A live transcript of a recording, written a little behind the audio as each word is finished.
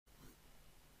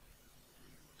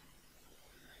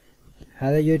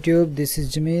Hello YouTube, this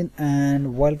is Jamil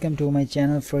and welcome to my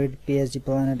channel Fred PSD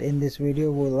Planet. In this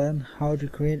video we'll learn how to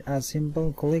create a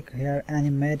simple click here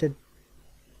animated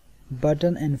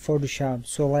button in Photoshop.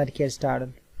 So let's get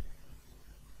started.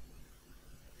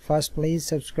 First, please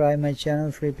subscribe my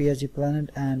channel Fred PSD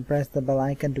Planet and press the bell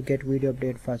icon to get video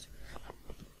update first.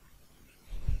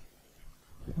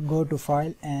 Go to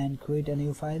file and create a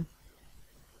new file,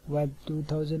 web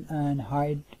 2000 and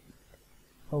hide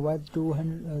web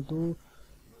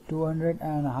 200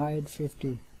 and hide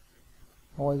 50,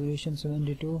 resolution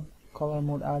 72, color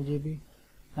mode RGB,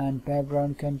 and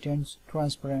background contents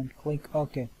transparent. Click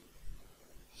OK.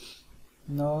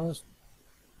 Now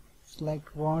select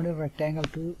rounded rectangle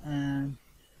tool and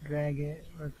drag a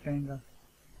rectangle.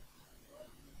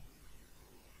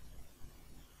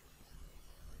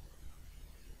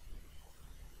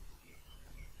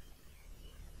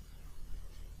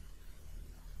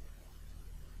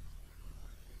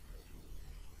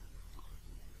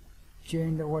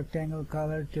 Change the rectangle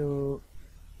color to,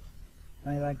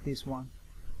 I like this one.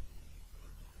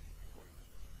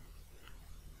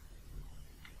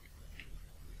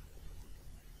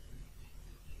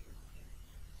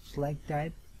 Select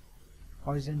type,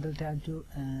 horizontal tab tool,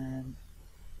 and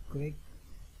click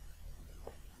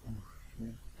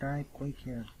type, click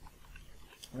here,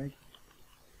 click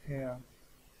here.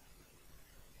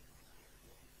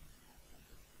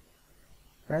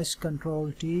 Press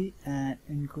Ctrl T and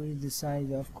increase the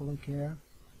size of click here.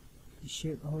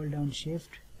 Hold down Shift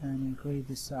and increase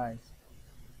the size.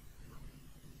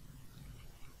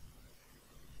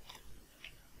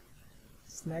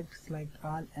 Select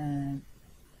all and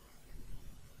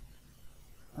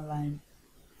align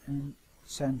in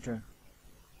center.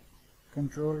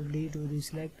 Ctrl D to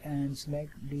deselect and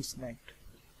select deselect.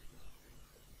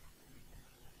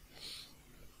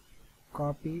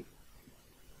 Copy.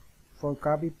 For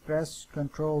copy, press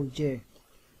Ctrl J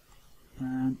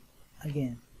and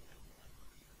again.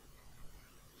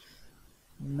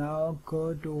 Now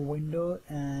go to Window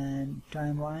and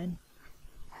Timeline.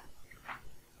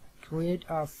 Create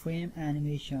a frame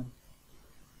animation.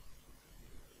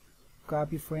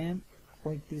 Copy frame.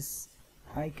 Click this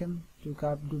icon to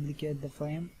duplicate the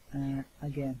frame and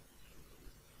again.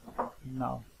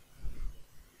 Now.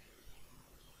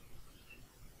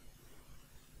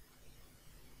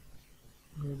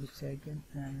 Go to second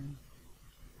and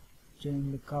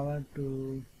change the color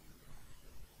to,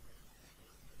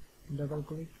 double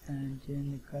click and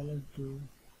change the color to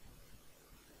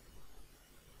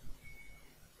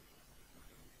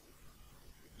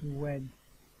red.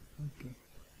 Okay,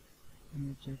 let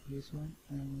me check this one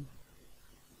and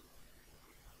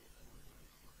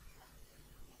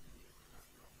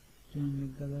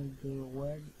change the color to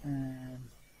red and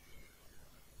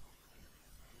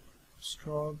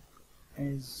stroke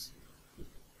is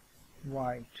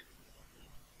white.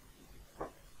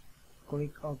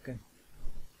 Click OK.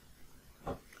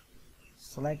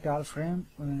 Select all frame,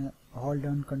 hold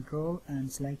down Ctrl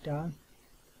and select all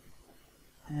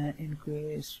and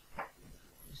increase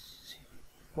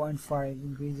 0.5,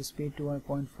 increase the speed to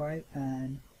 1.5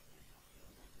 and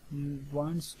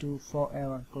once to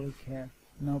forever. Click here.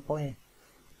 Now play.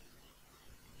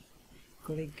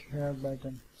 Click here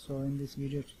button. So in this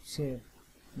video, save.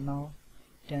 Now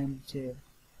time save.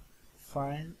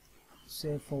 File,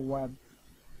 save for web.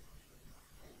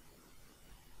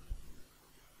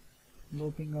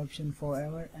 Looping option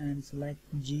forever and select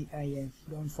GIF.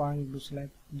 Don't forget to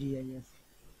select GIF.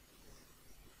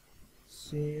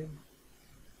 Save.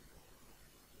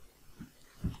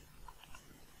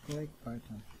 Click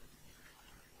button.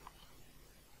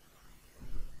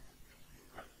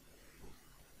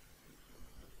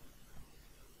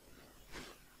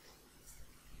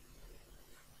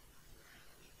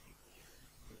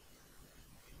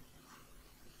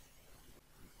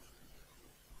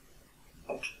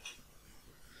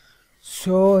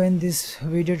 So in this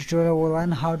video tutorial we'll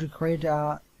learn how to create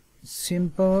a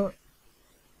simple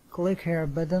click here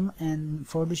button in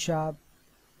Photoshop.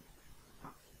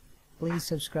 Please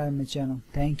subscribe my channel.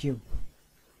 Thank you.